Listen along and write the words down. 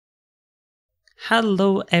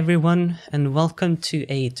Hello everyone and welcome to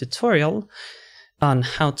a tutorial on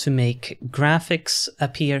how to make graphics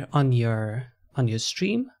appear on your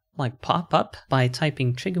stream, like pop up by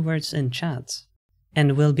typing trigger words in chat.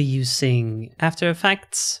 And we'll be using After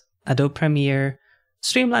Effects, Adobe Premiere,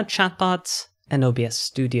 Streamlabs Chatbot, and OBS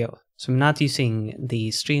Studio. So I'm not using the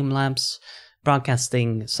Streamlabs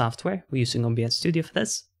broadcasting software, we're using OBS Studio for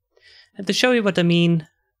this. And to show you what I mean,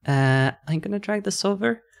 I'm gonna drag this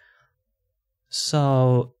over.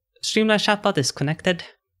 So Streamlabs Chatbot is connected.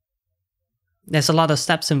 There's a lot of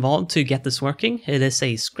steps involved to get this working. It is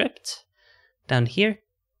a script down here.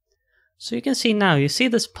 So you can see now, you see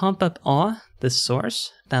this pump up aw, this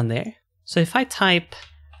source down there. So if I type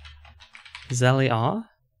Zelly aw,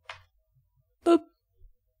 boop,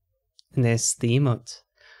 and there's the emote.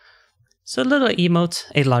 So a little emote,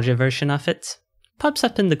 a larger version of it, pops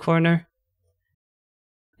up in the corner.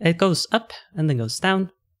 It goes up and then goes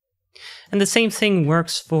down. And the same thing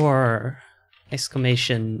works for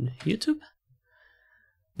exclamation YouTube.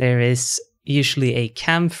 There is usually a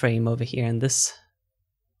cam frame over here in the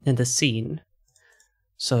scene.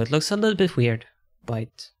 So it looks a little bit weird,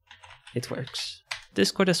 but it works.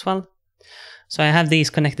 Discord as well. So I have these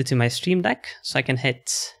connected to my Stream Deck, so I can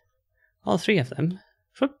hit all three of them.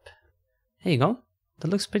 Whoop. There you go. That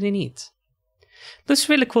looks pretty neat. Looks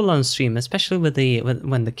really cool on stream, especially with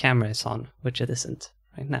when the camera is on, which it isn't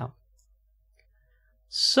right now.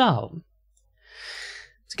 So,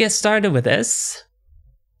 to get started with this,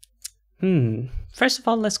 first of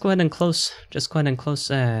all, let's go ahead and close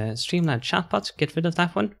Streamlabs Chatbot, get rid of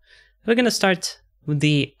that one. We're going to start with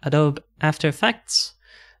the Adobe After Effects.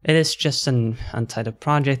 It is just an untitled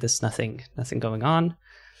project, there's nothing going on.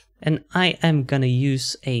 And I am going to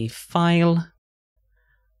use a file,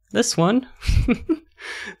 this one.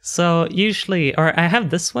 So usually, or I have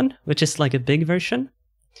this one, which is like a big version.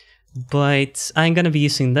 But I'm going to be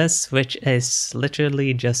using this, which is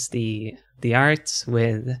literally just the art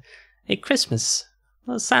with a Christmas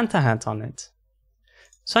Santa hat on it.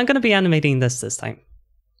 So I'm going to be animating this time.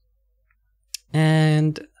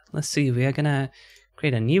 And let's see, we are going to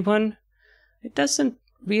create a new one. It doesn't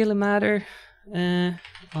really matter.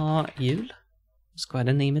 Jul. Let's go ahead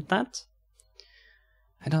and name it that.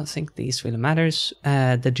 I don't think these really matters.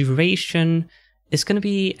 The duration is going to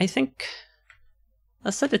be, I think,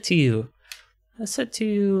 I'll set it to you. I'll set it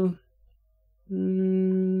to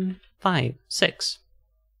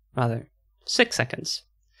 6 seconds.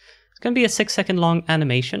 It's going to be a 6-second long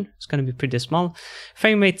animation. It's going to be pretty small.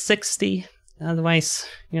 Frame rate 60. Otherwise,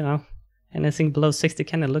 you know, anything below 60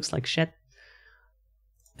 kind of looks like shit.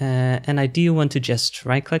 And I do want to just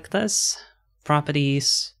right-click this,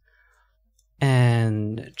 properties,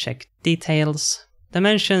 and check details.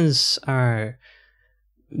 Dimensions are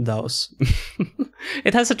those.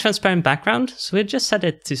 It has a transparent background, so we'll just set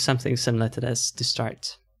it to something similar to this to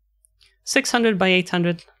start. 600 by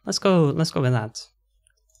 800. Let's go with that.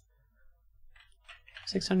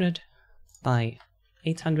 600 by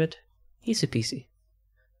 800. Easy peasy.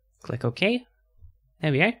 Click OK.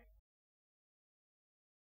 There we are.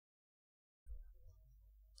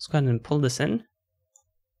 Let's go ahead and pull this in.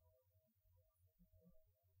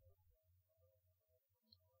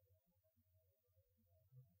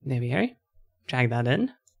 There we are. Drag that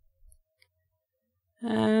in.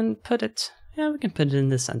 And put it, we can put it in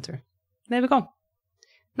the center. There we go.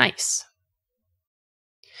 Nice.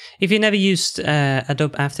 If you never used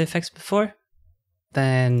Adobe After Effects before,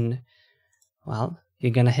 then, well,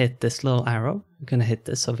 you're gonna hit this little arrow. You're gonna hit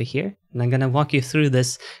this over here. And I'm gonna walk you through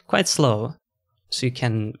this quite slow so you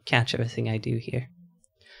can catch everything I do here.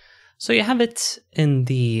 So you have it in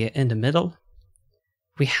the middle.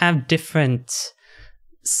 We have different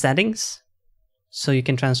settings, so you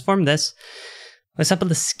can transform this. For example,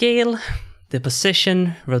 the scale, the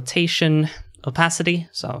position, rotation, opacity.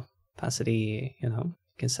 So opacity, you know,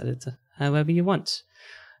 you can set it to however you want.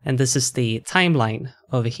 And this is the timeline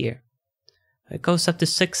over here. It goes up to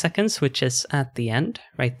 6 seconds, which is at the end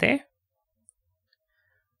right there.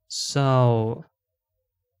 So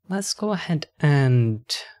let's go ahead and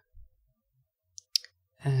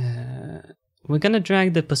we're gonna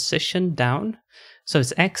drag the position down. So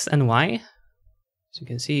it's X and Y. So you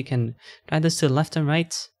can see you can drag this to the left and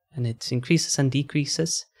right, and it increases and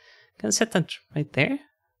decreases. You can set that right there.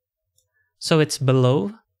 So it's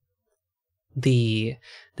below the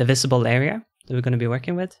visible area that we're going to be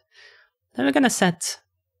working with. Then we're going to set,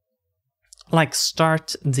 like,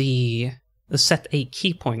 set a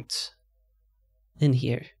key point in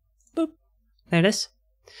here. Boop. There it is.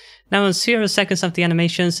 Now in 0 seconds of the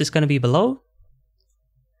animations, it's going to be below.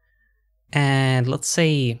 And let's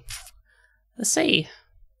say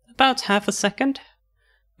about half a second.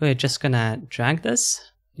 We're just gonna drag this.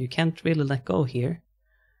 You can't really let go here.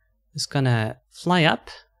 It's gonna fly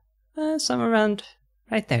up somewhere around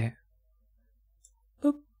right there.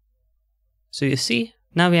 Boop. So you see,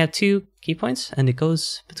 now we have 2 key points and it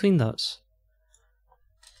goes between those.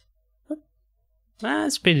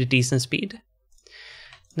 That's pretty decent speed.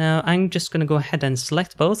 Now I'm just gonna go ahead and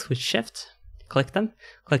select both with Shift, click them,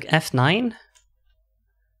 click F9,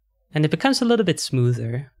 and it becomes a little bit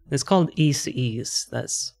smoother. It's called ease to ease,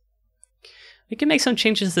 this. We can make some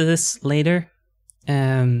changes to this later.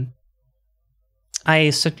 I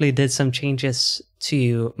certainly did some changes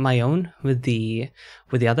to my own with the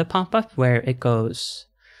other pop-up where it goes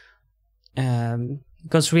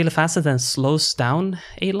really fast and then slows down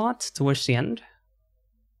a lot towards the end.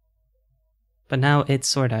 But now it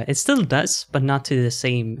still does, but not to the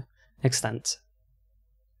same extent.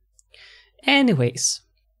 Anyways,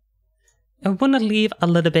 I want to leave a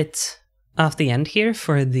little bit off the end here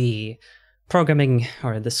for the programming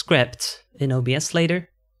or the script in OBS later.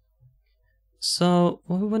 So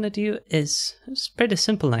what we want to do is, it's pretty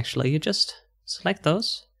simple actually. You just select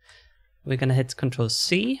those. We're going to hit Control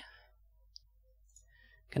C.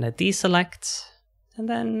 Gonna deselect, and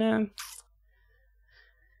then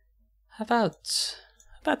how about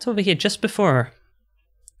over here just before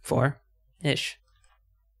 4-ish.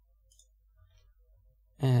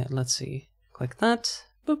 Let's see. Click that.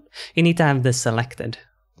 Boop. You need to have this selected,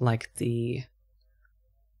 like the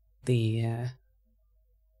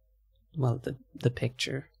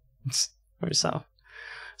picture or so.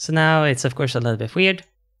 So now it's of course a little bit weird.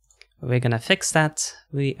 We're gonna fix that.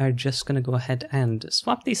 We are just gonna go ahead and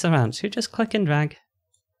swap these around. So you just click and drag.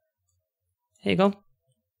 There you go.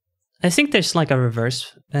 I think there's like a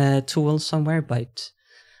reverse tool somewhere, but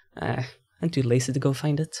I'm too lazy to go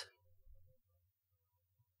find it.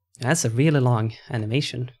 That's a really long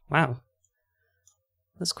animation. Wow.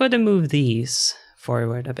 Let's go ahead and move these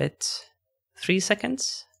forward a bit. 3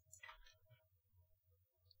 seconds.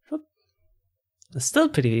 Whoop. It's still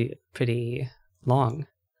pretty long.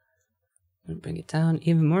 And bring it down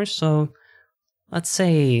even more. So let's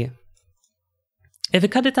say if we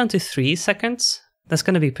cut it down to 3 seconds, that's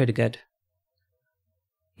going to be pretty good.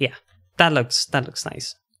 Yeah, that looks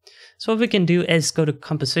nice. So what we can do is go to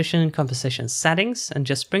composition settings, and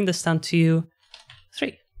just bring this down to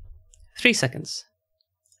 3 seconds.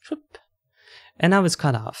 Whoop. And now it's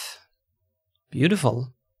cut off.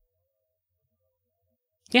 Beautiful.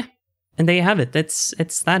 Yeah, and there you have it.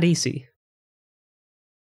 It's that easy.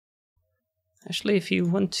 Actually, if you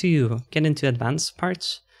want to get into advanced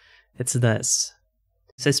parts, it's this.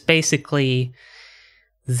 So it's basically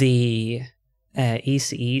the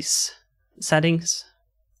ease settings.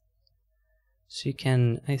 So you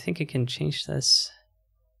can, I think you can change this.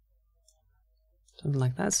 Something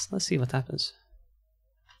like that. Let's see what happens.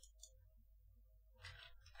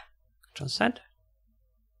 Control Z.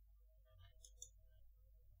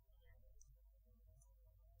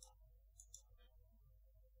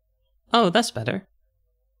 Oh, that's better.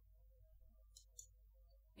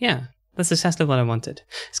 Yeah, that's exactly what I wanted.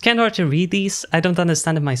 It's kind of hard to read these. I don't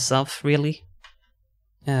understand it myself, really.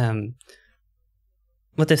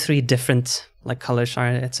 What the 3 different like colors are,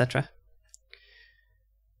 etc.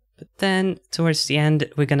 But then towards the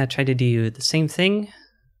end, we're gonna try to do the same thing.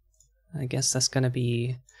 I guess that's gonna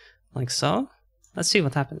be like so. Let's see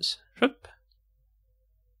what happens.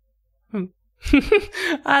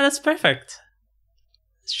 Ah, that's perfect.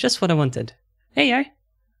 It's just what I wanted. Hey.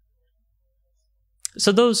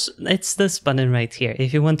 So it's this button right here.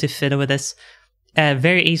 If you want to fiddle with this,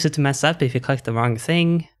 very easy to mess up if you click the wrong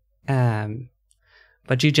thing.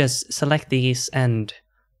 But you just select these and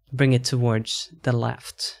bring it towards the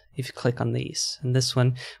left if you click on these. And this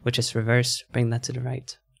one, which is reverse, bring that to the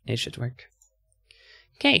right. It should work.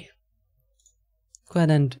 Okay. Go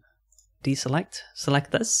ahead and deselect.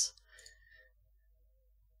 Select this.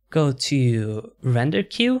 Go to render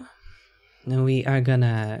queue. And we are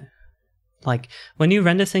gonna, like, when you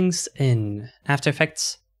render things in After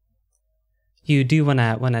Effects, you do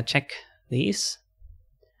wanna check these.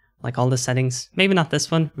 Like all the settings, maybe not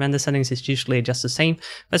this one, render settings is usually just the same,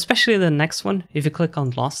 but especially the next one, if you click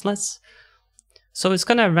on lossless. So it's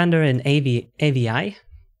gonna render in AVI.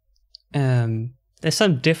 There's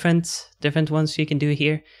some different ones you can do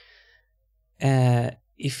here.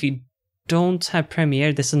 If you don't have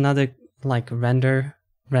Premiere, there's another like render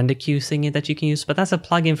queue thingy that you can use, but that's a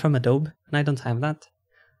plugin from Adobe, and I don't have that.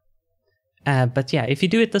 But yeah, if you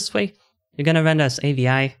do it this way, you're gonna render as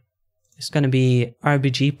AVI. It's going to be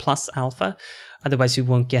RGB plus alpha, otherwise you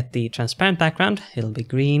won't get the transparent background, it'll be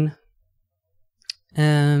green.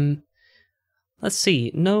 let's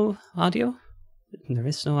see, no audio. There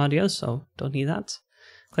is no audio, so don't need that.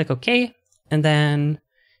 Click OK, and then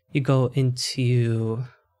you go into,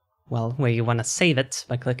 well, where you want to save it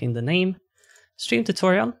by clicking the name. Stream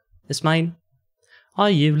tutorial is mine.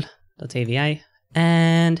 All.avi,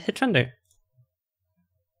 and hit render.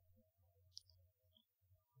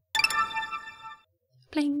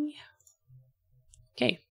 Bling.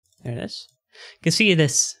 Okay, there it is. You can see it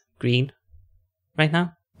is green right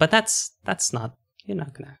now, but that's not, you're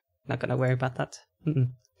not gonna worry about that.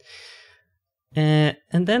 And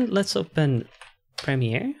then let's open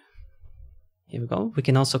Premiere. Here we go. We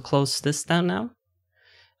can also close this down now.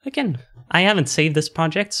 Again, I haven't saved this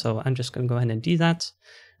project, so I'm just gonna go ahead and do that.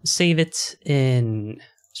 Save it in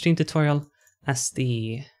Stream Tutorial as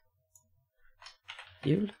the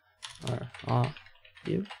jul, or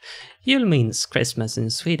jul. Jul means Christmas in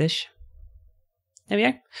Swedish. There we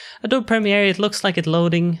are. Adobe Premiere, it looks like it's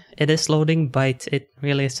loading. It is loading, but it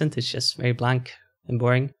really isn't. It's just very blank and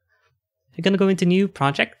boring. You're gonna go into new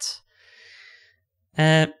project.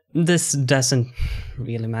 This doesn't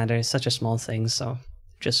really matter. It's such a small thing, so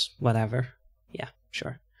just whatever. Yeah,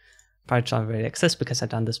 sure. Project already exists because I've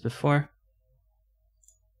done this before.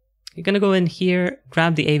 You're gonna go in here,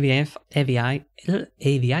 grab the AVI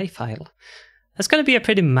file. That's gonna be a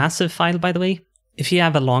pretty massive file, by the way. If you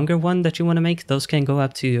have a longer one that you want to make, those can go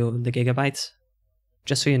up to the gigabytes,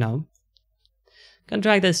 just so you know. Gonna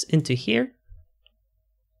drag this into here.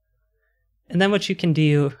 And then what you can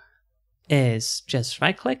do is just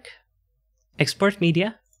right click, export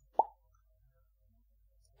media.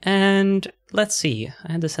 And let's see,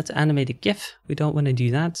 I had this set to animated GIF. We don't want to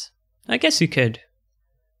do that. I guess you could.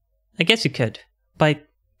 But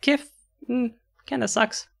GIF kind of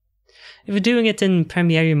sucks. If you're doing it in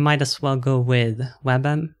Premiere, you might as well go with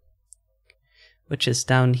WebM, which is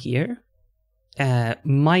down here.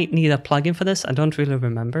 Might need a plugin for this. I don't really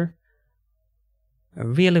remember. I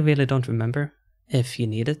really don't remember if you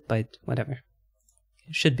need it, but whatever.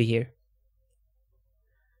 It should be here.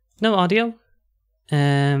 No audio.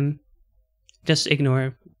 Just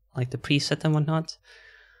ignore like the preset and whatnot.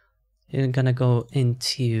 You're gonna go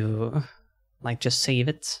into like just save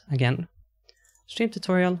it again. Stream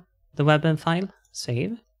tutorial, the WebM file,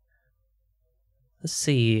 save. Let's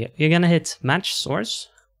see, you're gonna hit match source.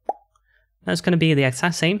 That's gonna be the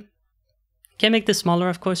exact same. Can make this smaller,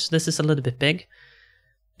 of course. This is a little bit big,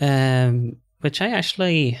 which I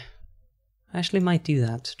actually might do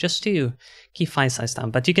that just to keep file size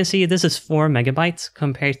down. But you can see this is 4 megabytes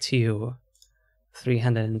compared to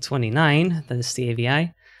 329. That is the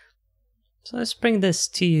AVI. So let's bring this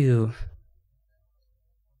to,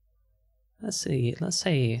 let's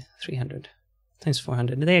say 300 times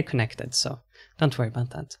 400. They are connected, so don't worry about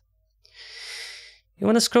that. You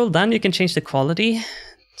want to scroll down, you can change the quality.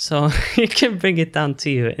 So you can bring it down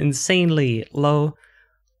to insanely low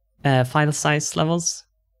file size levels.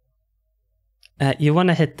 You want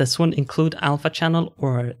to hit this one, include alpha channel,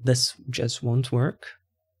 or this just won't work.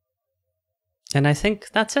 And I think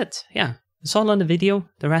that's it. Yeah, it's all on the video.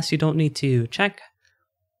 The rest you don't need to check.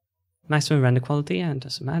 Maximum render quality, and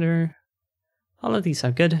doesn't matter. All of these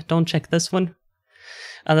are good. Don't check this one.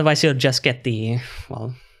 Otherwise you'll just get the,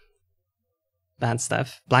 well, bad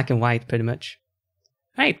stuff. Black and white, pretty much.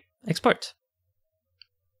 Alright, export.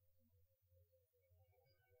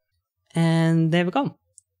 And there we go.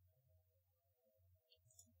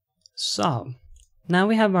 So, now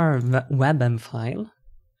we have our WebM file.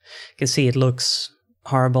 You can see it looks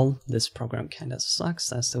horrible. This program kind of sucks.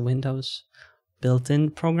 That's the Windows built-in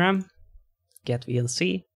program. Get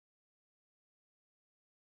VLC.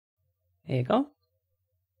 There you go.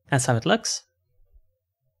 That's how it looks.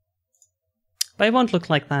 But it won't look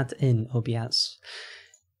like that in OBS.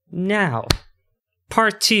 Now,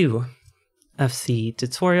 part 2 of the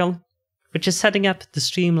tutorial, which is setting up the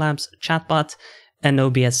Streamlabs Chatbot and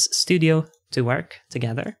OBS Studio to work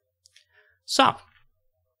together. So,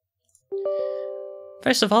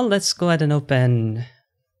 first of all, let's go ahead and open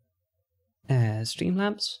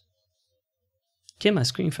Streamlabs. Get my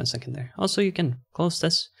screen for a second there. Also, you can close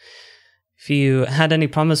this. If you had any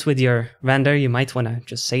problems with your render, you might want to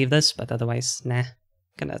just save this, but otherwise, nah,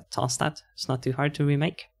 gonna toss that. It's not too hard to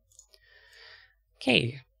remake.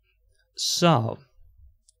 Okay, so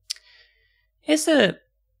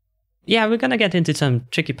yeah, we're gonna get into some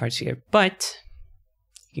tricky parts here, but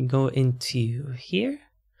you can go into here,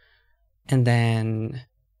 and then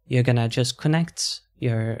you're gonna just connect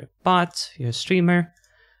your bot, your streamer,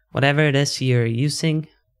 whatever it is you're using.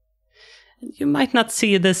 You might not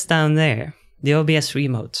see this down there, the OBS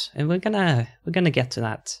remote, and we're gonna get to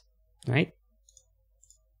that, right?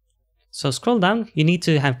 So scroll down, you need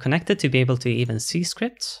to have connected to be able to even see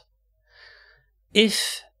scripts.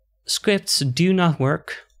 If scripts do not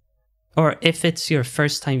work, or if it's your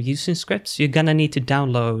first time using scripts, you're gonna need to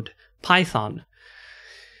download Python.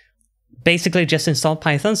 Basically just install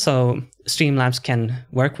Python so Streamlabs can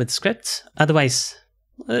work with scripts. Otherwise,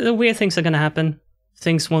 weird things are gonna happen.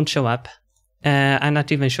 Things won't show up. I'm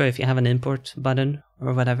not even sure if you have an import button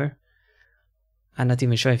or whatever. I'm not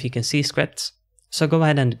even sure if you can see scripts. So go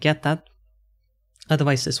ahead and get that.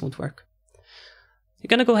 Otherwise this won't work. You're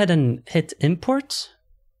gonna go ahead and hit import.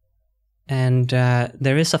 And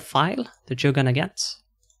there is a file that you're gonna get.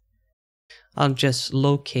 I'll just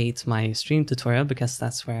locate my stream tutorial because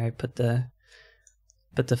that's where I put the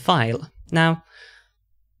file. Now,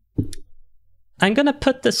 I'm gonna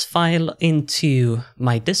put this file into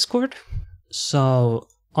my Discord. So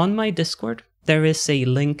on my Discord, there is a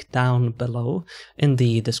link down below in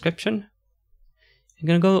the description.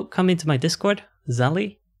 You're gonna come into my Discord, Zelly.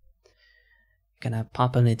 You're gonna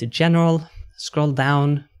pop on into general, scroll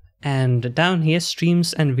down, and down here,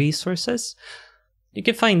 streams and resources. You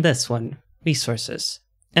can find this one, resources.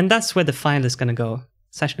 And that's where the file is gonna go.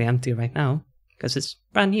 It's actually empty right now because it's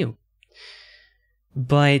brand new.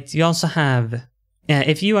 But you also have,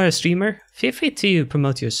 if you are a streamer, feel free to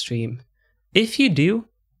promote your stream. If you do,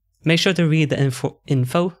 make sure to read the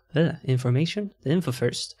info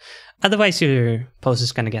first. Otherwise your post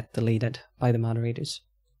is gonna get deleted by the moderators.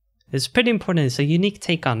 It's pretty important. It's a unique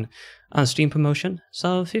take on stream promotion,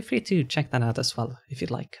 so feel free to check that out as well if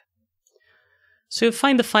you'd like. So you'll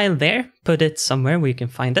find the file there, put it somewhere where you can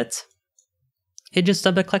find it. You just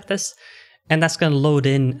double click this, and that's gonna load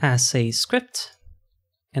in as a script,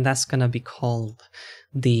 and that's gonna be called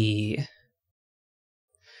the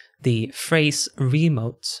phrase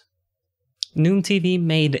remote. Noon TV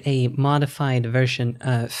made a modified version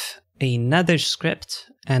of another script,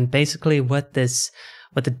 and basically what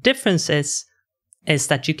the difference is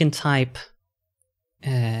that you can type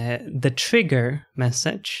the trigger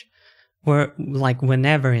message or like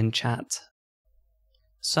whenever in chat.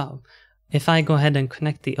 So if I go ahead and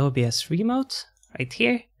connect the OBS remote right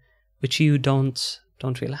here, which you don't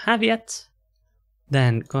really have yet,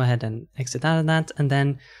 then go ahead and exit out of that. And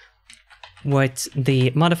then what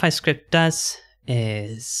the modify script does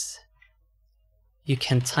is you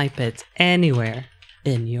can type it anywhere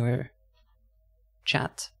in your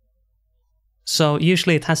chat. So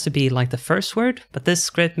usually it has to be like the first word, but this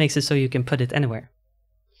script makes it so you can put it anywhere.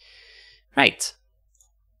 Right.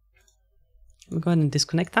 We'll go ahead and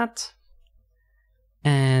disconnect that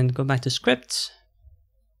and go back to script.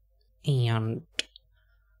 And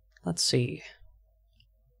let's see,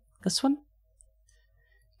 this one.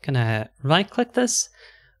 Gonna right click this,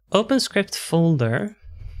 open script folder.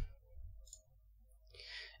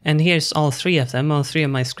 And here's all three of them, all three of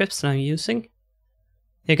my scripts that I'm using.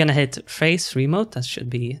 You're gonna hit phrase remote, that should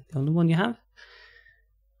be the only one you have,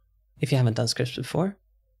 if you haven't done scripts before.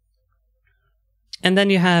 And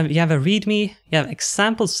then you have a readme, you have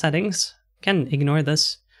example settings, you can ignore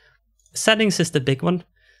this. Settings is the big one.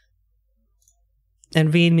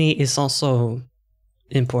 And readme is also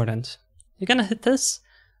important. You're gonna hit this,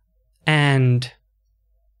 and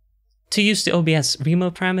to use the OBS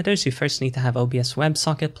remote parameters, you first need to have OBS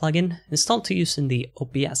WebSocket plugin installed to use in the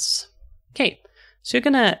OBS. Okay, so you're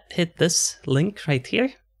gonna hit this link right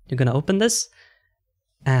here. You're gonna open this,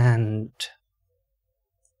 and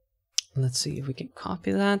let's see if we can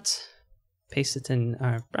copy that, paste it in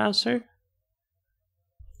our browser.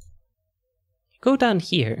 Go down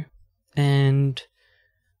here and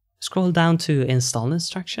scroll down to install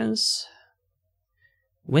instructions.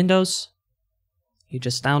 Windows, you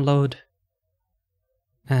just download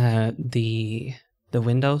the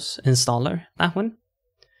Windows installer, that one.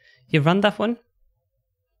 You run that one.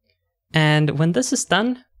 And when this is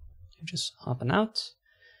done, you just hop on out,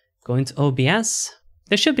 go into OBS.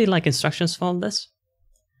 There should be like instructions for all this.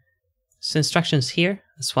 So instructions here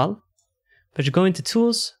as well. But you go into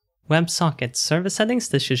Tools, WebSocket Service Settings,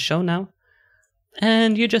 this should show now.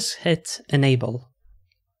 And you just hit Enable.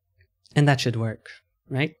 And that should work,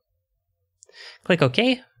 right? Click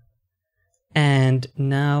OK. And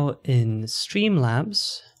now in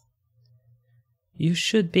Streamlabs, you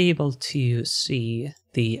should be able to see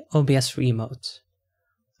the OBS remote.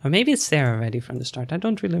 Or maybe it's there already from the start, I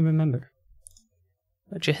don't really remember.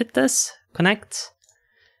 But you hit this, connect,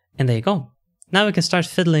 and there you go. Now we can start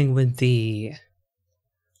fiddling with the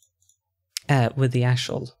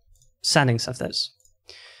actual settings of this.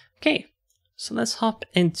 Okay, so let's hop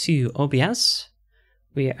into OBS.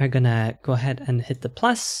 We are gonna go ahead and hit the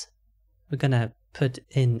plus. We're gonna put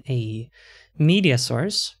in a media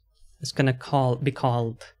source. It's gonna be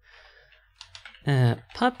called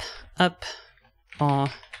pop up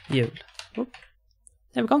Yule.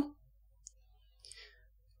 There we go.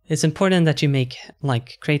 It's important that you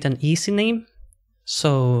create an easy name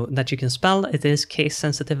so that you can spell. It is case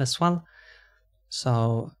sensitive as well.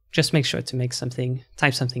 So just make sure to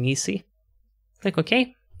type something easy. Click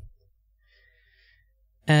OK.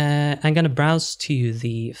 I'm going to browse to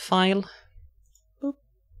the file. Boop.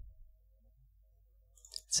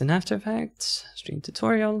 It's in After Effects, Stream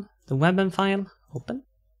Tutorial, the WebM file, open.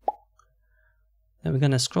 Then we're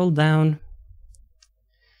going to scroll down.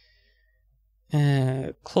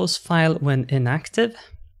 Close file when inactive.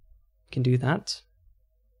 You can do that.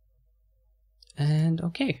 And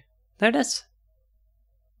okay, there it is.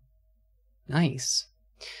 Nice.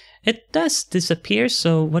 It does disappear,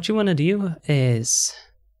 so what you want to do is,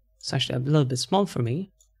 it's actually a little bit small for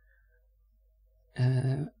me.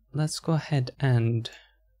 Let's go ahead and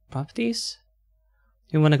properties.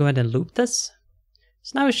 You want to go ahead and loop this.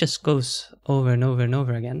 So now it just goes over and over and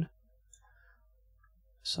over again.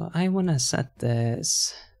 So I want to set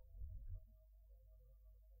this,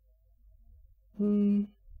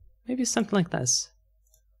 maybe something like this.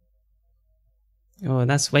 Oh,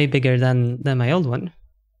 that's way bigger than my old one.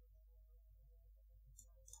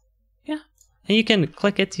 Yeah, and you can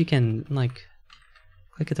click it. You can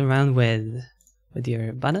click it around with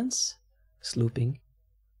your buttons. It's looping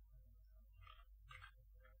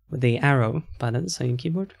with the arrow buttons on your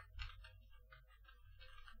keyboard.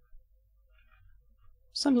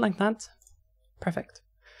 Something like that. Perfect.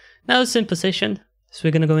 Now it's in position, so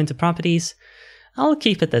we're going to go into properties. I'll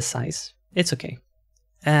keep it this size. It's okay.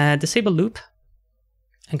 Disable loop.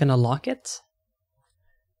 I'm going to lock it.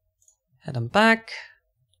 Head on back.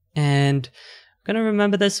 And I'm going to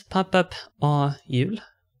remember this pop-up Yule.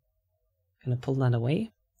 I'm going to pull that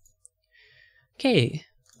away. Okay,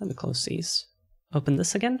 let me close these. Open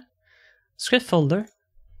this again. Script folder.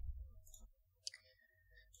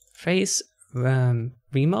 Phrase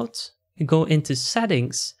remote. You go into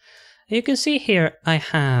settings. And you can see here I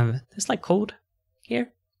have this code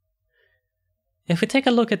here. If we take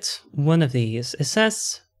a look at one of these, it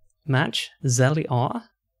says match Zelly Aw.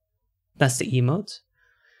 That's the emote.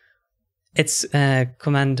 Its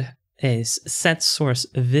command is set source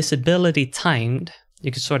visibility timed.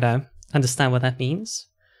 You can sort of understand what that means.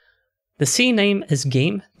 The scene name is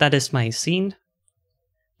game. That is my scene.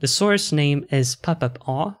 The source name is pop-up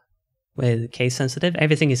Aw with case sensitive.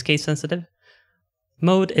 Everything is case sensitive.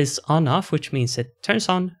 Mode is on off, which means it turns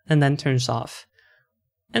on and then turns off.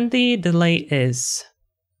 And the delay is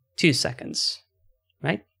 2 seconds,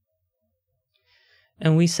 right?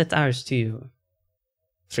 And we set ours to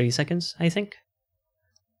 3 seconds, I think.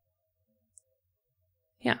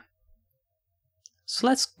 Yeah. So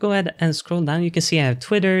let's go ahead and scroll down. You can see I have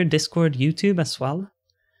Twitter, Discord, YouTube as well.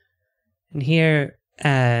 And here,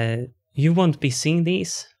 you won't be seeing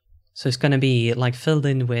these. So it's going to be filled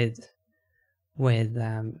in with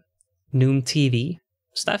Noom TV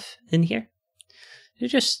stuff in here. You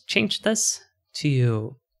just change this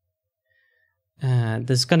to,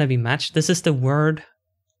 this is going to be matched. This is the word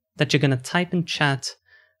that you're going to type in chat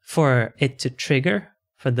for it to trigger,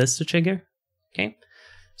 for this to trigger. Okay.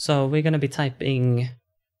 So we're going to be typing,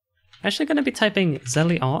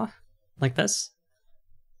 Zelly Aw, like this.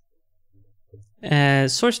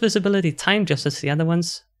 Source visibility time, just as the other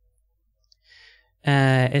ones.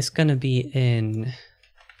 It's going to be in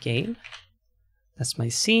game. That's my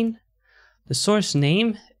scene. The source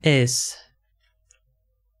name is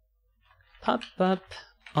pop-up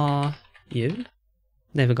Yule.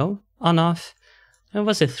 There we go. On off. And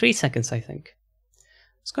was it 3 seconds, I think.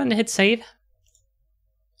 Let's go ahead and hit save.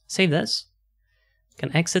 Save this. You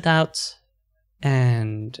can exit out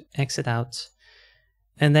and exit out.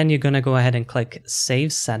 And then you're going to go ahead and click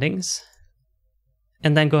Save Settings.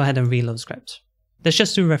 And then go ahead and reload script. That's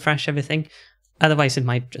just to refresh everything. Otherwise, it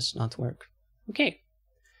might just not work. Okay.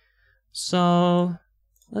 So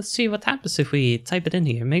let's see what happens if we type it in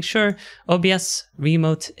here. Make sure OBS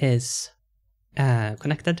remote is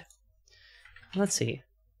connected. Let's see.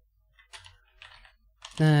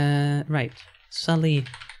 Right. Zelly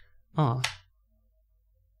Aw.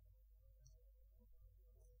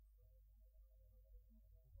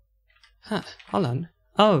 Huh, hold on.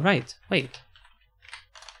 Oh, right. Wait.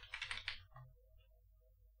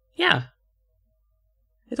 Yeah.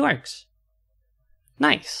 It works.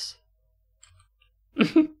 Nice.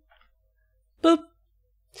 Boop.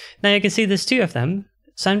 Now you can see there's 2 of them.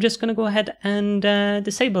 So I'm just going to go ahead and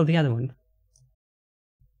disable the other one.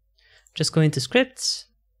 Just go into scripts,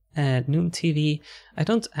 Noom TV. I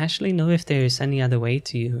don't actually know if there's any other way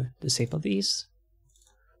to disable these.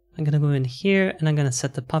 I'm going to go in here and I'm going to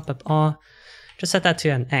set the pop-up Aw. Just set that to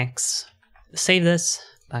an X. Save this,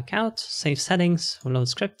 back out, save settings, load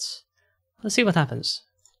scripts. Let's see what happens.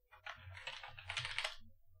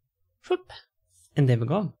 Whoop. And there we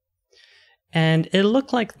go. And it'll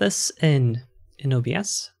look like this in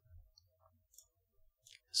OBS.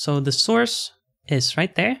 So the source is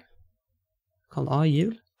right there, called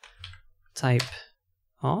AU. Type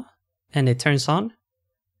A, and it turns on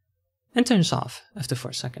and turns off after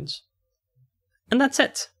 4 seconds. And that's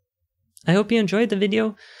it. I hope you enjoyed the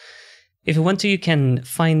video. If you want to, you can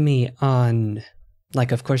find me on,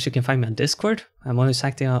 of course, you can find me on Discord. I'm always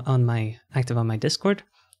active on my Discord.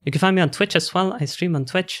 You can find me on Twitch as well. I stream on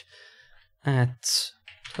Twitch at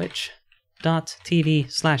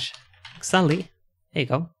twitch.tv/Xali. There you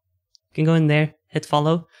go. You can go in there, hit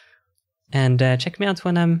follow, and check me out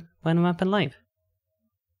when I'm up and live.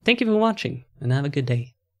 Thank you for watching, and have a good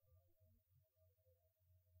day.